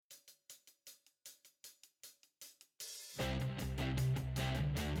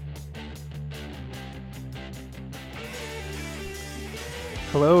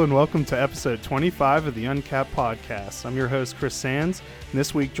Hello and welcome to episode 25 of the Uncapped Podcast. I'm your host, Chris Sands, and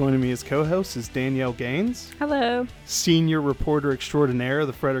this week joining me as co-host is Danielle Gaines. Hello. Senior reporter extraordinaire of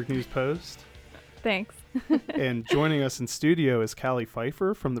the Frederick News Post. Thanks. And joining us in studio is Callie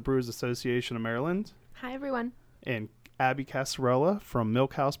Pfeiffer from the Brewers Association of Maryland. Hi, everyone. And Abby Casarella from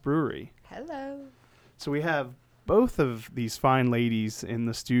Milk House Brewery. Hello. So we have both of these fine ladies in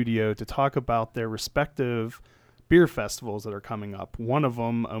the studio to talk about their respective beer festivals that are coming up. One of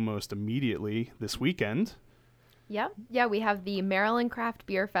them almost immediately this weekend. Yep. Yeah, we have the Maryland Craft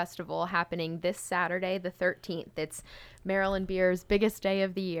Beer Festival happening this Saturday, the 13th. It's Maryland beer's biggest day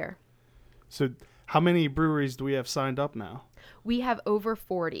of the year. So how many breweries do we have signed up now? We have over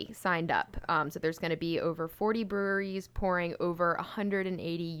 40 signed up. So there's going to be over 40 breweries pouring over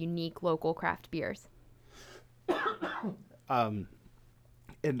 180 unique local craft beers.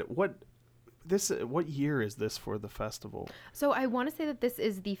 And what year is this for the festival? So I want to say that this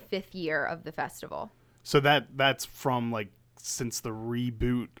is the 5th year of the festival. So that's from since the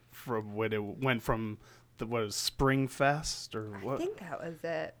reboot from when it went from Spring Fest or what? I think that was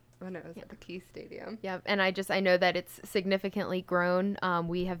it when it was at the Key Stadium. Yeah, and I know that it's significantly grown.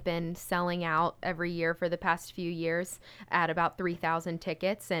 We have been selling out every year for the past few years at about 3,000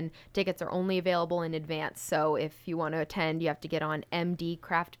 tickets, and tickets are only available in advance. So if you want to attend, you have to get on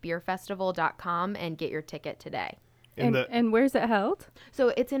mdcraftbeerfestival.com and get your ticket today. And where's it held? So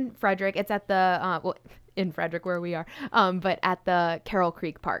it's in Frederick. It's at the, in Frederick where we are, but at the Carroll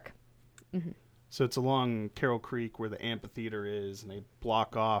Creek Park. Mm-hmm. So it's along Carroll Creek where the amphitheater is, and they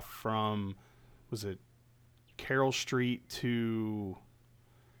block off from, was it Carroll Street to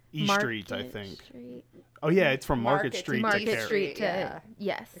E Street, I think. Street. Oh, yeah, it's from Market Street to Market Carroll. Street to, yeah.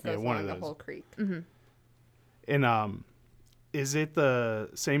 Yes. It goes one of along the those. whole creek. Mm-hmm. And is it the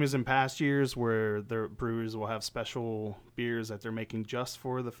same as in past years where the brewers will have special beers that they're making just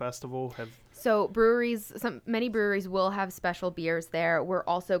for the festival? So many breweries will have special beers there. We're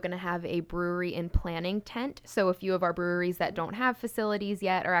also going to have a brewery and planning tent. So a few of our breweries that don't have facilities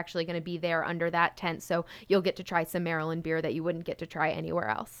yet are actually going to be there under that tent. So you'll get to try some Maryland beer that you wouldn't get to try anywhere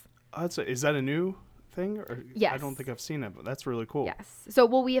else. Is that a new thing? Or Yes. I don't think I've seen it, but that's really cool. Yes. So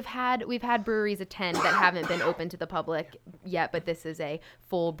we've had breweries attend that haven't been open to the public yet, but this is a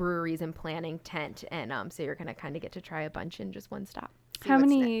full breweries and planning tent, and so you're going to kind of get to try a bunch in just one stop. How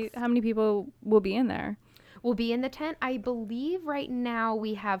many people will be in there? We'll be in the tent. I believe right now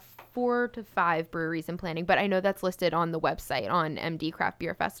we have 4 to 5 breweries in planning, but I know that's listed on the website on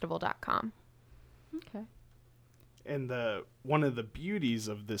mdcraftbeerfestival.com. Okay. And one of the beauties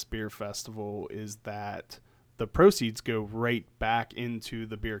of this beer festival is that the proceeds go right back into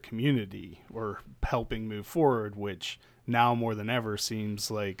the beer community or helping move forward, which now more than ever seems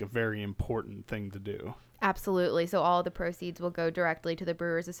like a very important thing to do. Absolutely. So all the proceeds will go directly to the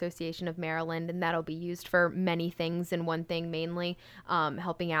Brewers Association of Maryland, and that'll be used for many things, and one thing mainly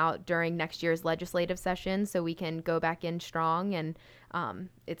helping out during next year's legislative session so we can go back in strong, and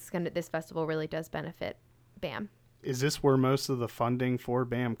this festival really does benefit BAM. Is this where most of the funding for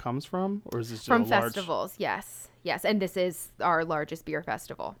BAM comes from, or is this just From festivals? Yes, and this is our largest beer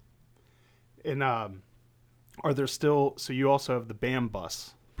festival. And are there still? So you also have the BAM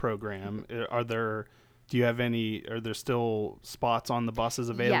bus program. Are there still spots on the buses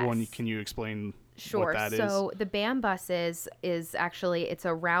available? Yes. And can you explain Sure. what that is? So the BAM buses is actually, it's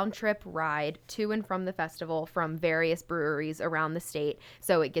a round trip ride to and from the festival from various breweries around the state.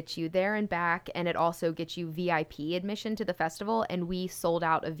 So it gets you there and back, and it also gets you VIP admission to the festival. And we sold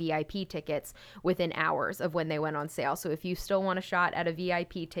out of VIP tickets within hours of when they went on sale. So if you still want a shot at a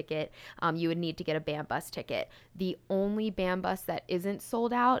VIP ticket, you would need to get a BAM bus ticket. The only BAM bus that isn't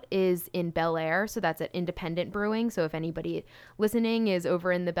sold out is in Bel Air. So that's at Independent Brewing. So if anybody listening is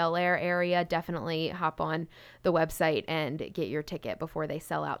over in the Bel Air area, definitely hop on the website and get your ticket before they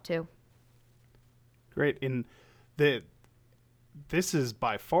sell out too. Great. And this is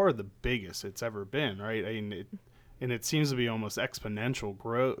by far the biggest it's ever been, right? I mean, it seems to be almost exponential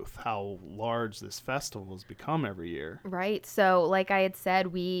growth how large this festival has become every year. Right. So like I had said,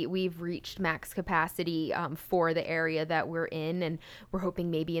 we've reached max capacity for the area that we're in, and we're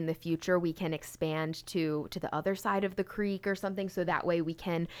hoping maybe in the future we can expand to the other side of the creek or something, so that way we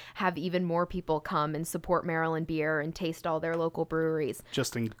can have even more people come and support Maryland beer and taste all their local breweries.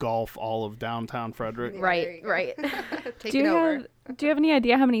 Just engulf all of downtown Frederick. Yeah, Right. Take Do it you over. have any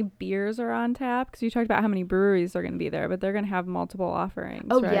idea how many beers are on tap? Because you talked about how many breweries are going to be there, but they're going to have multiple offerings.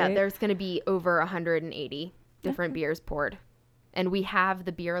 Oh right? yeah, there's going to be over 180 different beers poured. And we have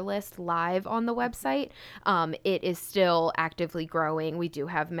the beer list live on the website. It is still actively growing. We do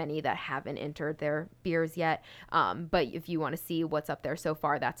have many that haven't entered their beers yet. But if you want to see what's up there so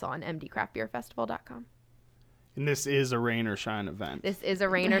far, that's on mdcraftbeerfestival.com. And this is a rain or shine event. This is a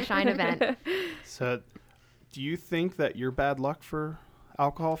rain or shine event. So do you think that you're bad luck for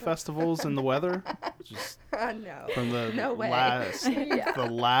alcohol festivals and the weather? Just No. from the No way. the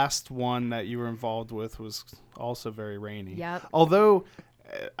last one that you were involved with was also very rainy. Yep. Although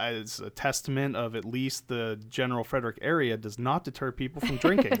it's a testament of at least the general Frederick area does not deter people from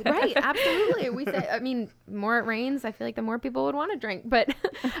drinking. Right, absolutely. We say, I mean, more it rains, I feel like the more people would want to drink. But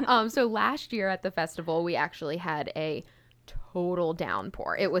so last year at the festival, we actually had a total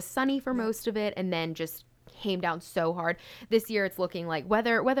downpour. It was sunny for most of it, and then just came down so hard. This year it's looking like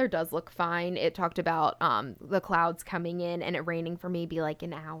weather does look fine. It talked about the clouds coming in and it raining for maybe like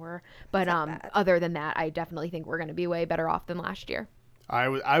an hour. But other than that, I definitely think we're going to be way better off than last year.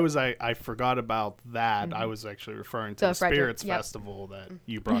 I forgot about that. I was actually referring to the Frederick, Spirits yep. Festival that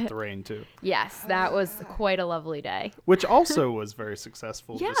you brought the rain to, Yes, that was quite a lovely day. which also was very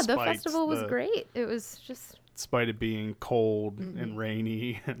successful. Yeah, the despite festival was great. It was just, despite it being cold and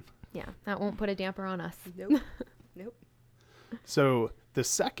rainy. yeah, that won't put a damper on us. Nope. Nope. So the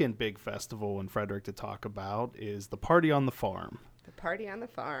second big festival in Frederick to talk about is the Party on the Farm. The party on the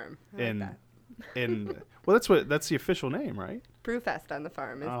farm. I like And that. well, that's the official name, right? Brewfest on the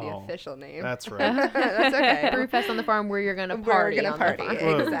farm is the Oh, official name. That's right. That's okay. Brewfest on the farm where you're going to We're party gonna on party. the farm.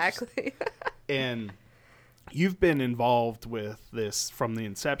 Well, Exactly. And you've been involved with this from the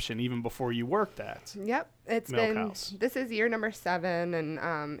inception, even before you worked at. Yep, it's Milk been. House. This is year number 7,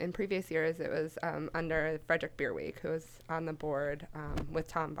 and in previous years it was under Frederick Beer Week, who was on the board with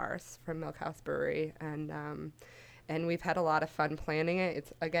Tom Bars from Milk House Brewery, and we've had a lot of fun planning it.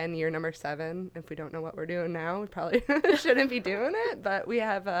 It's again year number 7. If we don't know what we're doing now, we probably shouldn't be doing it, but we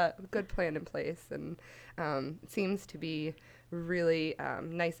have a good plan in place, and it seems to be really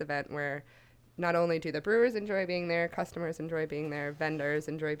nice event where not only do the brewers enjoy being there, customers enjoy being there, vendors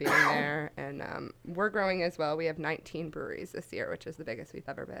enjoy being there, and we're growing as well. We have 19 breweries this year, which is the biggest we've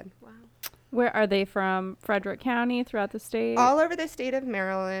ever been. Wow. Where are they from? Frederick County, throughout the state? All over the state of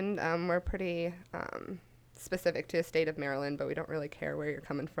Maryland. We're pretty specific to the state of Maryland, but we don't really care where you're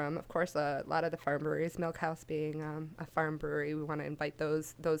coming from. Of course, a lot of the farm breweries, Milk House being a farm brewery, we want to invite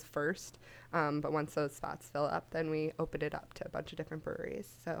those first. But once those spots fill up, then we open it up to a bunch of different breweries.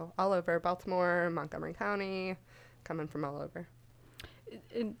 So all over Baltimore, Montgomery County, coming from all over.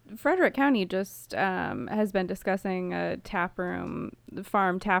 Frederick County just has been discussing a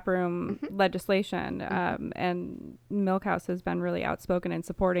farm tap room legislation, and Milk House has been really outspoken in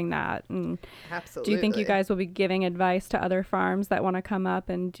supporting that. And Absolutely. do you think you guys will be giving advice to other farms that want to come up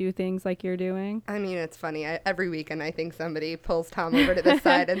and do things like you're doing? I mean, it's funny. Every weekend, I think somebody pulls Tom over to the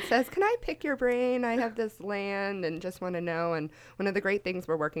side and says, "Can I pick your brain? I have this land and just want to know." And one of the great things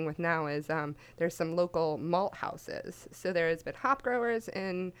we're working with now is there's some local malt houses. So there's been hop growers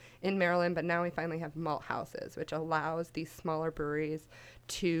in Maryland, but now we finally have malt houses, which allows these smaller breweries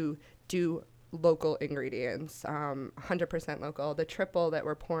to do local ingredients, 100% local. The triple that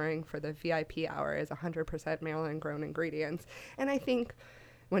we're pouring for the VIP hour is 100% Maryland grown ingredients. And I think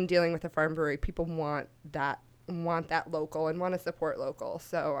when dealing with a farm brewery, people want that local and want to support local.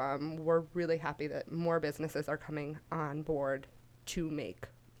 So we're really happy that more businesses are coming on board to make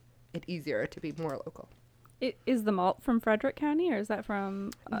it easier to be more local. Is the malt from Frederick County, or is that from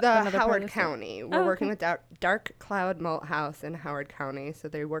The another part of Howard the state? County. We're working with Dark Cloud Malt House in Howard County. So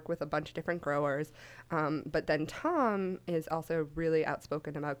they work with a bunch of different growers. But then Tom is also really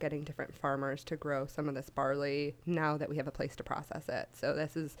outspoken about getting different farmers to grow some of this barley now that we have a place to process it. So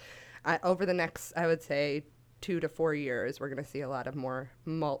this is over the next, I would say, 2 to 4 years, we're going to see a lot of more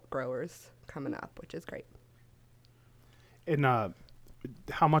malt growers coming up, which is great. And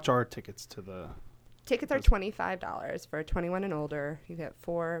how much are tickets to the... Tickets are $25 for 21 and older. You get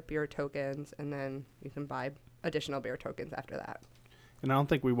 4 beer tokens, and then you can buy additional beer tokens after that. And I don't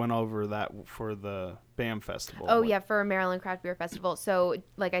think we went over that for the BAM Festival. Oh, yeah, for Maryland Craft Beer Festival. So,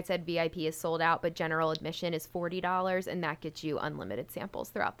 like I said, VIP is sold out, but general admission is $40, and that gets you unlimited samples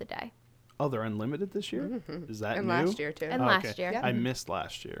throughout the day. Oh, they're unlimited this year? Is that And new? last year, too. And last year. Yep. I missed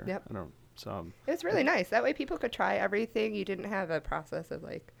last year. Yep. I don't... So, It was really nice. That way people could try everything. You didn't have a process of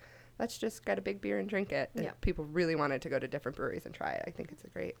like, let's just get a big beer and drink it. And Yeah. people really wanted to go to different breweries and try it. I think it's a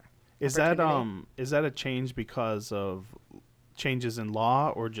great is that a change because of changes in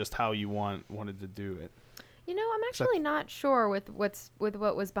law, or just how you wanted to do it? You know, I'm actually not sure with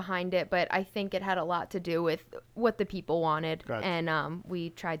what was behind it, but I think it had a lot to do with what the people wanted, Gotcha. and we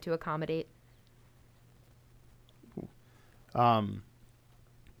tried to accommodate.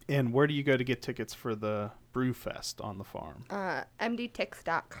 And where do you go to get tickets for the Brew Fest on the farm?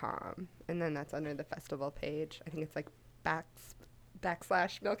 mdtix.com, and then that's under the festival page. I think it's like /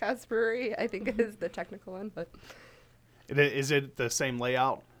 Milkhouse Brewery, I think is the technical one, but Is it the same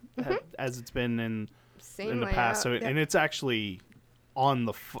layout as it's been in the past? So layout, and it's actually on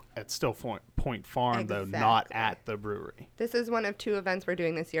the at Still Point Farm though, not Exactly. at the brewery. This is one of 2 events we're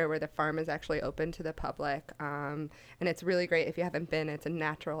doing this year where the farm is actually open to the public, and it's really great. If you haven't been, it's a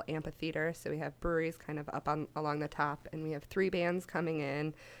natural amphitheater, so we have breweries kind of up along the top, and we have 3 bands coming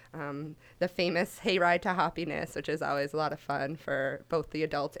in. The famous Hayride to Happiness, which is always a lot of fun for both the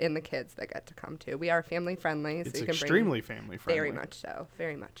adults and the kids that get to come to. We are family friendly, so It's you can extremely family friendly. very much so,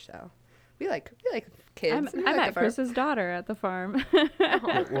 very much so. We like kids. I'm We like at the farm. Chris's daughter at the farm.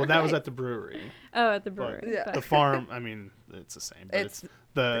 Well, that was at the brewery. Oh, at the But brewery. Yeah. but- the farm, I mean, it's the same. But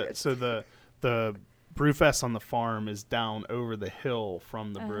It's the Brewfest on the farm is down over the hill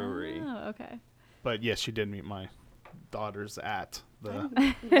from the brewery. Oh, okay. But yes, you did meet my daughters at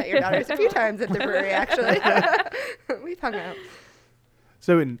the. Met your daughters a few times at the brewery, actually. We've hung out.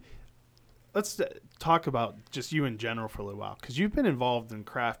 So let's talk about just you in general for a little while, because you've been involved in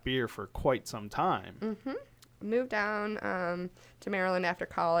craft beer for quite some time. Moved down to Maryland after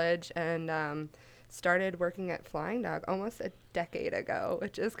college and started working at Flying Dog almost a decade ago,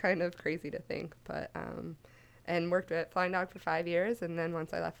 which is kind of crazy to think. But and worked at Flying Dog for 5 years, and then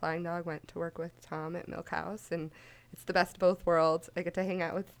once I left Flying Dog, went to work with Tom at Milk House, and it's the best of both worlds. I get to hang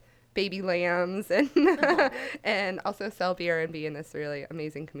out with baby lambs and and also sell beer and be in this really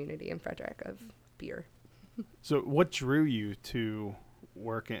amazing community in Frederick of beer. So what drew you to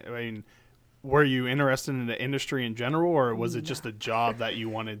work in? I mean, were you interested in the industry in general, or was it just a job that you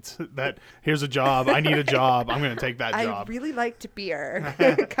wanted that here's a job, I need a job, I'm going to take that I job? really liked beer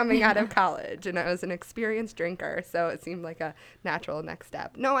coming out of college, and I was an experienced drinker, so it seemed like a natural next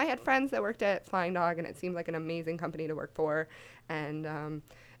step. No, I had friends that worked at Flying Dog, and it seemed like an amazing company to work for, and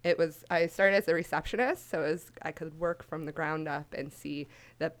I started as a receptionist, so I could work from the ground up and see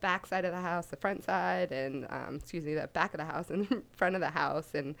the back side of the house, the front side, and the back of the house and front of the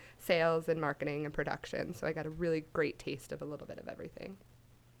house, and sales and marketing and production. So I got a really great taste of a little bit of everything.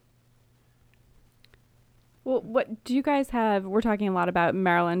 Well, what do you guys have? We're talking a lot about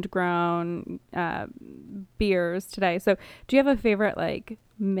Maryland grown beers today. So do you have a favorite like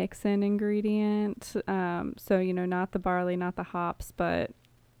mix-in ingredient? So, not the barley, not the hops, but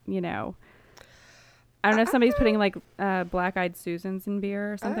I don't know if somebody's putting like black-eyed Susans in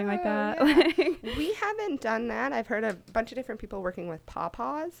beer or something like that. Yeah. We haven't done that. I've heard a bunch of different people working with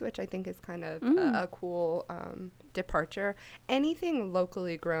pawpaws, which I think is kind of a cool departure. Anything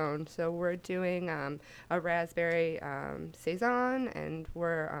locally grown. So we're doing a raspberry saison, and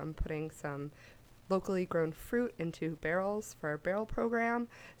we're putting some locally grown fruit into barrels for our barrel program.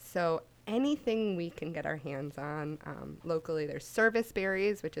 So anything we can get our hands on locally. There's service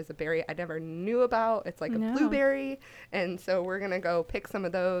berries, which is a berry I never knew about. It's like a blueberry, and so we're gonna go pick some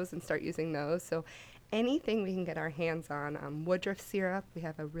of those and start using those. So anything we can get our hands on. Woodruff syrup, we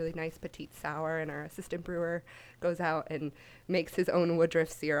have a really nice petite sour, and our assistant brewer goes out and makes his own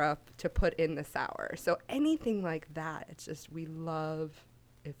Woodruff syrup to put in the sour. So anything like that, it's just we love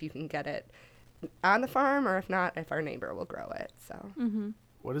if you can get it on the farm, or if not, if our neighbor will grow it. So.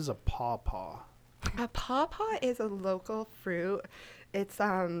 What is a pawpaw? A pawpaw is a local fruit. It's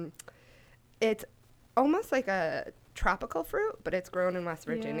almost like a tropical fruit, but it's grown in West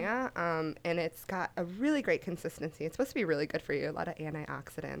Virginia, and it's got a really great consistency. It's supposed to be really good for you. A lot of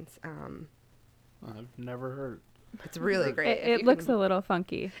antioxidants. I've never heard. It's really great. It looks a little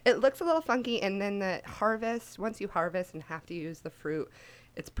funky. It looks a little funky, and then the harvest. Once you harvest and have to use the fruit,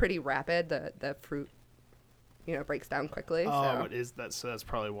 it's pretty rapid. The fruit, breaks down quickly. Oh, so. it is that? So that's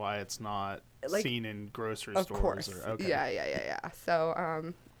probably why it's not Like, seen in grocery Of stores. course. Okay. Yeah. So,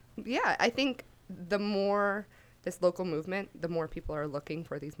 I think the more this local movement, the more people are looking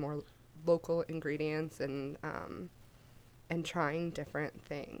for these more local ingredients and trying different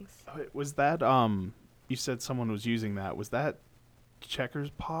things. Was that you said someone was using that? Was that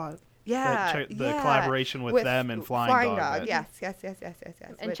Checkers Pot? Yeah, The collaboration with them and Flying Dog. Yes.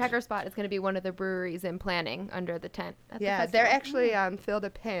 And Checker Spot is going to be one of the breweries in planning under the tent at the Yeah, festival. they're actually filled a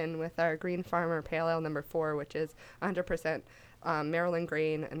pin with our Green Farmer Pale Ale number 4, which is 100% Maryland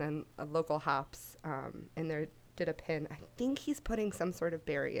grain and then local hops. And they did a pin. I think he's putting some sort of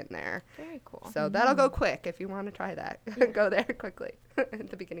berry in there. Very cool. So that'll go quick if you want to try that. Go there quickly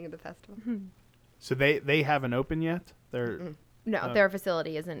at the beginning of the festival. So they haven't opened yet? They're No, their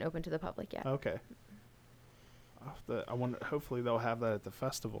facility isn't open to the public yet. okay. I wonder. Hopefully they'll have that at the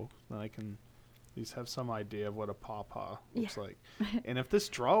festival. Then I can least have some idea of what a pawpaw looks like. And if this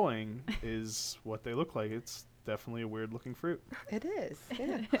drawing is what they look like, it's definitely a weird looking fruit. It is.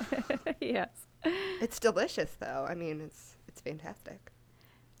 Yeah. Yes. It's delicious, though. I mean, it's fantastic.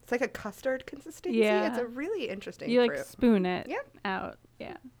 It's like a custard consistency. Yeah. It's a really interesting You fruit. like spoon it out.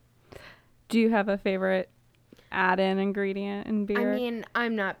 Yeah. Do you have a favorite add-in ingredient in beer? I mean,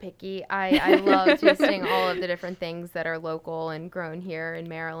 I'm not picky. I love tasting all of the different things that are local and grown here in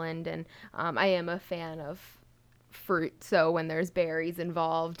Maryland. And I am a fan of fruit. So when there's berries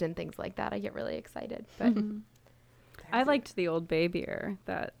involved and things like that, I get really excited. But I liked the Old Bay beer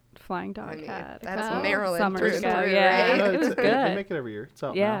that Flying Dog I mean, had. a that's couple Maryland summers through and ago. through, Yeah, right? No, it was They good. make it every year. It's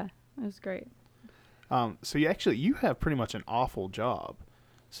out Yeah, it was great. now. So you have pretty much an awful job.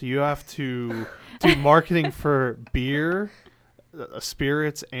 So you have to do marketing for beer,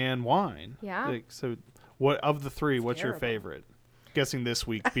 spirits, and wine. Yeah. Like, so what of the three? What's your terrible. favorite? Guessing this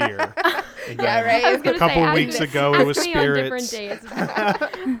week beer. Yeah, right. I was A gonna couple say, weeks ago, it ask was me on different spirits.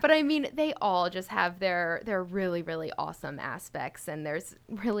 days. But I mean, they all just have their really, really awesome aspects, and there's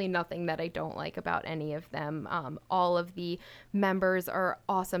really nothing that I don't like about any of them. All of the members are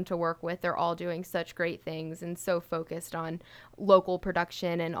awesome to work with. They're all doing such great things and so focused on local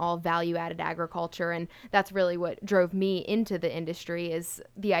production and all value-added agriculture, and that's really what drove me into the industry, is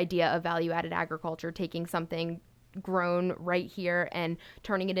the idea of value-added agriculture, taking something grown right here and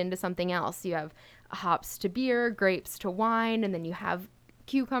turning it into something else. You have hops to beer, grapes to wine, and then you have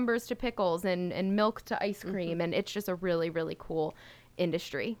cucumbers to pickles and milk to ice cream. And it's just a really, really cool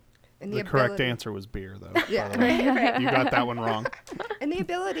industry. And The correct ability- answer was beer, though. Yeah, by the way. right. You got that one wrong. And the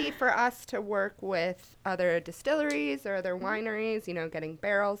ability for us to work with other distilleries or other wineries, getting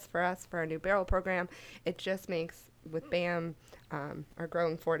barrels for us for our new barrel program, it just makes, with BAM, or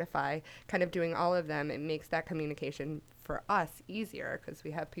Growing Fortify, kind of doing all of them, it makes that communication for us easier because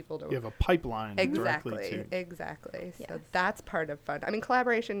we have people to You have a pipeline directly Exactly. So Yes. that's part of fun. I mean,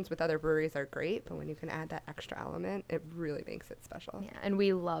 collaborations with other breweries are great, but when you can add that extra element, it really makes it special. Yeah, and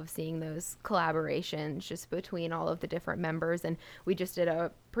we love seeing those collaborations just between all of the different members. And we just did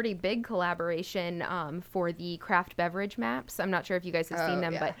a pretty big collaboration for the craft beverage maps. I'm not sure if you guys have Oh, seen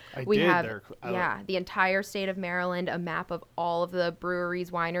them, yeah. but I we did. have the entire state of Maryland, a map of all of the breweries,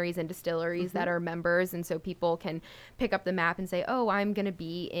 wineries, and distilleries that are members, and so people can pick up the map and say, "Oh, I'm going to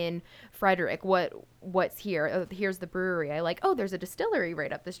be in Frederick. What's here? Oh, here's the brewery. I like. Oh, there's a distillery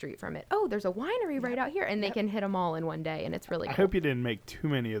right up the street from it. Oh, there's a winery right out here," and they can hit them all in one day, and it's really I cool. hope you didn't make too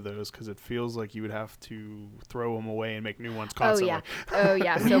many of those because it feels like you would have to throw them away and make new ones Oh constantly.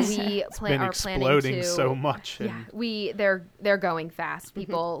 yeah. So we It's been are planning exploding to. so much. Yeah, And they're going fast.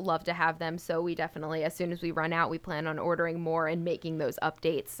 People love to have them, so we definitely, as soon as we run out, we plan on ordering more and making those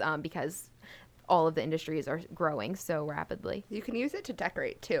updates because all of the industries are growing so rapidly. You can use it to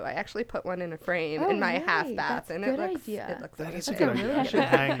decorate too. I actually put one in a frame Oh, in my right. half bath, That's and a it good looks idea. it looks that is a amazing. good a idea. really I should good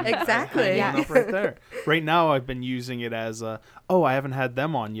hang, Exactly. hang Yeah. one up right there. Right now, I've been using it as I haven't had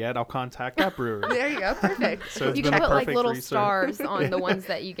them on yet. I'll contact that brewery. There you go. Perfect. So it's You been can a put like perfect little research. stars on the ones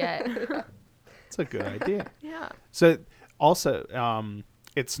that you get. It's a good idea. Yeah. So also,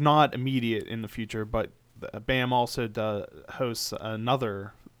 it's not immediate in the future, but BAM also hosts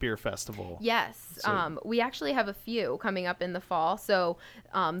another beer festival. Yes. So- We actually have a few coming up in the fall. So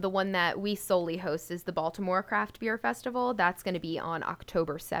the one that we solely host is the Baltimore Craft Beer Festival. That's going to be on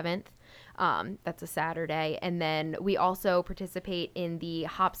October 7th. That's a Saturday. And then we also participate in the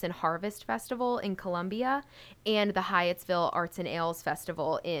Hops and Harvest Festival in Columbia and the Hyattsville Arts and Ales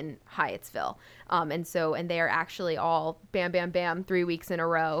Festival in Hyattsville. And they are actually all bam, bam, bam, 3 weeks in a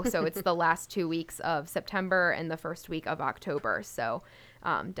row. So it's the last 2 weeks of September and the first week of October. So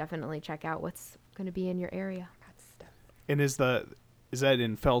definitely check out what's going to be in your area. And is that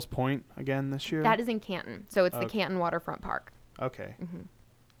in Fells Point again this year? That is in Canton. So it's the Okay. Canton Waterfront Park. Okay.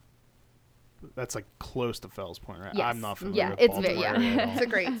 That's like close to Fells Point, right? Yes. I'm not familiar Yeah, with it's Baltimore very- area at all. It's a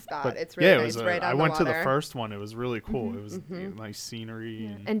great spot. But It's really yeah, nice, right on I the went water. to the first one. It was really cool. It was nice scenery.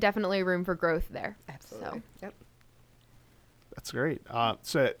 And And definitely room for growth there. Absolutely. Yep. that's great.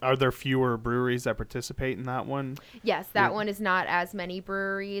 So are there fewer breweries that participate in that one? Yes, that Yeah. one is not as many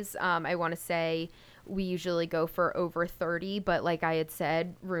breweries. I want to say we usually go for over 30, but like I had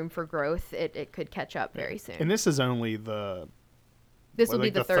said, room for growth. It could catch up very soon. And this is only the This will be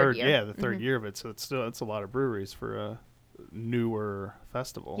like the third year. Yeah, the third year of it. So it's a lot of breweries for a newer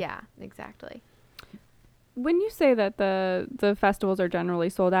festival. Yeah, exactly. When you say that the festivals are generally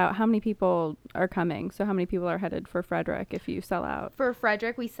sold out, how many people are coming? So how many people are headed for Frederick if you sell out? For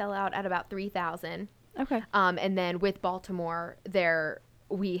Frederick, we sell out at about 3,000. Okay. And then with Baltimore,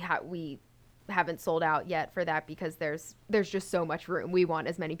 we haven't sold out yet for that because there's just so much room. We want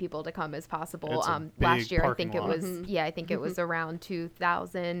as many people to come as possible. It's a big Last year I parking think lot. it was I think it was around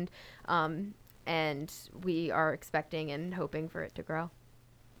 2,000, and we are expecting and hoping for it to grow.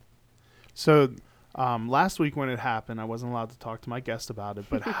 So last week when it happened, I wasn't allowed to talk to my guest about it,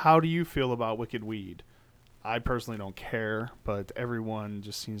 but how do you feel about Wicked Weed? I personally don't care, but everyone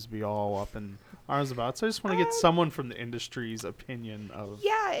just seems to be all up in arms about it. So I just want to get someone from the industry's opinion of...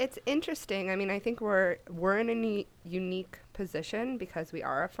 Yeah, it's interesting. I mean, I think we're in a unique position because we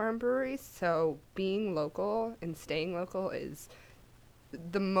are a farm brewery. So being local and staying local is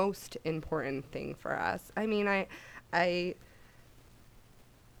the most important thing for us. I mean, I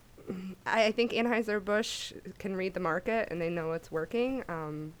think Anheuser-Busch can read the market and they know what's working.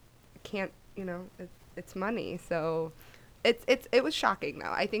 Can't, it's money. So it was shocking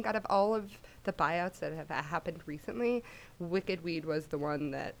though. I think out of all of the buyouts that have happened recently, Wicked Weed was the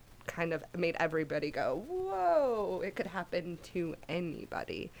one that kind of made everybody go, whoa, it could happen to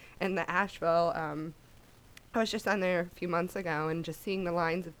anybody. And the Asheville, I was just on there a few months ago and just seeing the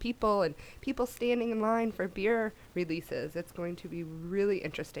lines of people and people standing in line for beer releases. It's going to be really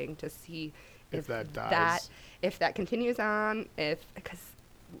interesting to see if that dies. If that continues on, because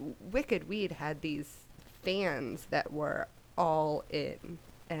Wicked Weed had these fans that were all in.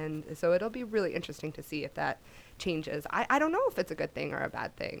 And so it'll be really interesting to see if that changes. I don't know if it's a good thing or a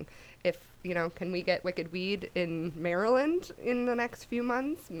bad thing. If, can we get Wicked Weed in Maryland in the next few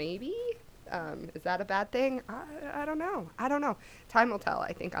months? Maybe. Is that a bad thing? I don't know. Time will tell,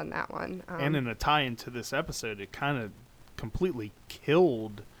 I think, on that one. And in a tie-in to this episode, it kind of completely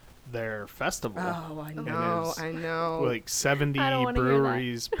killed their festival. Oh, I know. Like 70 I don't wanna hear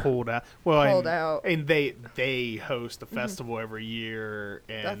breweries pulled out. Well, Pulled out. And they host a festival every year.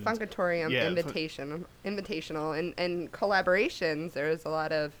 And The Funkatorium Invitational and collaborations. There's a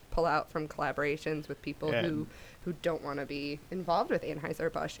lot of pull out from collaborations with people who don't want to be involved with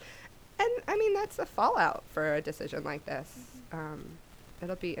Anheuser-Busch. And, I mean, that's a fallout for a decision like this.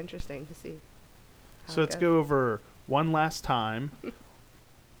 It'll be interesting to see. So let's go over one last time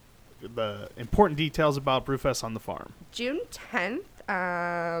the important details about Brewfest on the Farm. June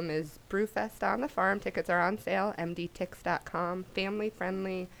 10th is Brewfest on the Farm. Tickets are on sale, mdtix.com.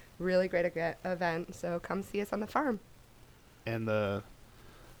 Family-friendly, really great event. So come see us on the farm. And the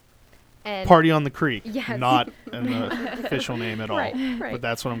And Party on the Creek. Yes. Not an official name at all. Right. But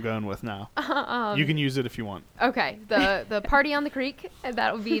that's what I'm going with now. You can use it if you want. Okay, the Party on the Creek,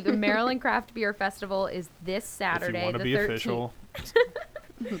 that would be the Maryland Craft Beer Festival, is this Saturday, if you want to the be 13th. official.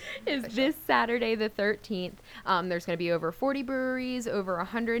 Is this Saturday the 13th. There's going to be over 40 breweries, over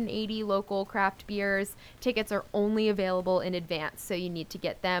 180 local craft beers. Tickets are only available in advance, so you need to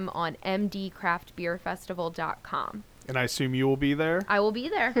get them on mdcraftbeerfestival.com. And I assume you will be there? I will be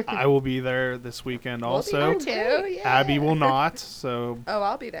there. I will be there this weekend also. We'll be there too. Yeah. Abby will not, so... Oh,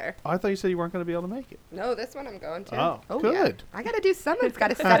 I'll be there. I thought you said you weren't going to be able to make it. No, this one I'm going to. Oh, good. Yeah. I got to do something's got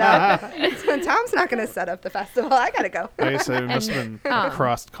to set up. Tom's not going to set up the festival. I got to go. I guess it must have been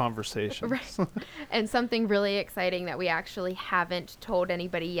crossed conversation. Right. And something really exciting that we actually haven't told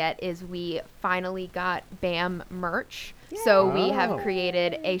anybody yet is we finally got BAM merch. So we have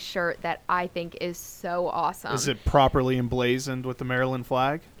created a shirt that I think is so awesome. Is it properly emblazoned with the Maryland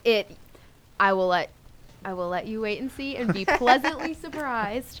flag? I will let you wait and see and be pleasantly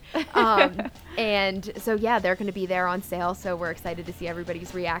surprised. And so, yeah, they're going to be there on sale. So we're excited to see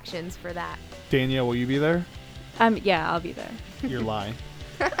everybody's reactions for that. Danielle, will you be there? Yeah, I'll be there. You're lying.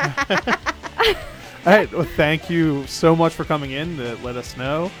 All right. Well, thank you so much for coming in to let us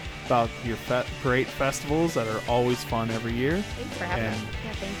know about your great festivals that are always fun every year. Thanks for having And us.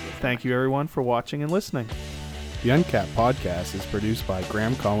 Yeah, thank you. Thank you, everyone, for watching and listening. The Uncapped Podcast is produced by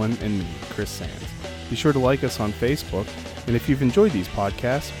Graham Cullen and me, Chris Sands. Be sure to like us on Facebook, and if you've enjoyed these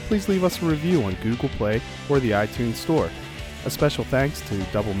podcasts, please leave us a review on Google Play or the iTunes Store. A special thanks to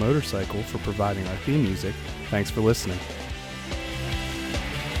Double Motorcycle for providing our theme music. Thanks for listening.